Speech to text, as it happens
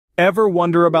Ever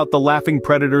wonder about the laughing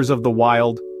predators of the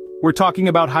wild? We're talking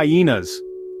about hyenas.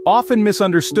 Often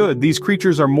misunderstood, these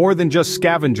creatures are more than just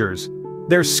scavengers.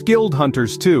 They're skilled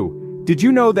hunters too. Did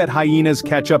you know that hyenas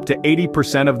catch up to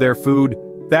 80% of their food?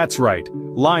 That's right.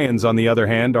 Lions, on the other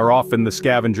hand, are often the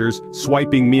scavengers,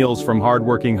 swiping meals from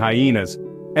hardworking hyenas.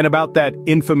 And about that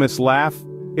infamous laugh?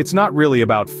 It's not really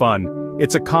about fun.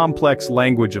 It's a complex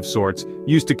language of sorts,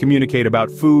 used to communicate about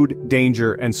food,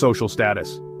 danger, and social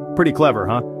status. Pretty clever,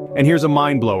 huh? And here's a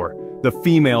mind-blower. The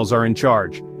females are in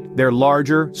charge. They're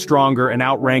larger, stronger, and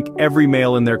outrank every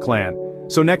male in their clan.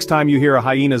 So next time you hear a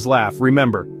hyena's laugh,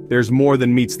 remember, there's more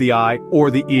than meets the eye or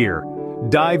the ear.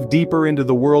 Dive deeper into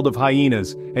the world of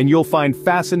hyenas, and you'll find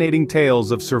fascinating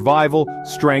tales of survival,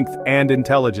 strength, and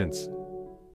intelligence.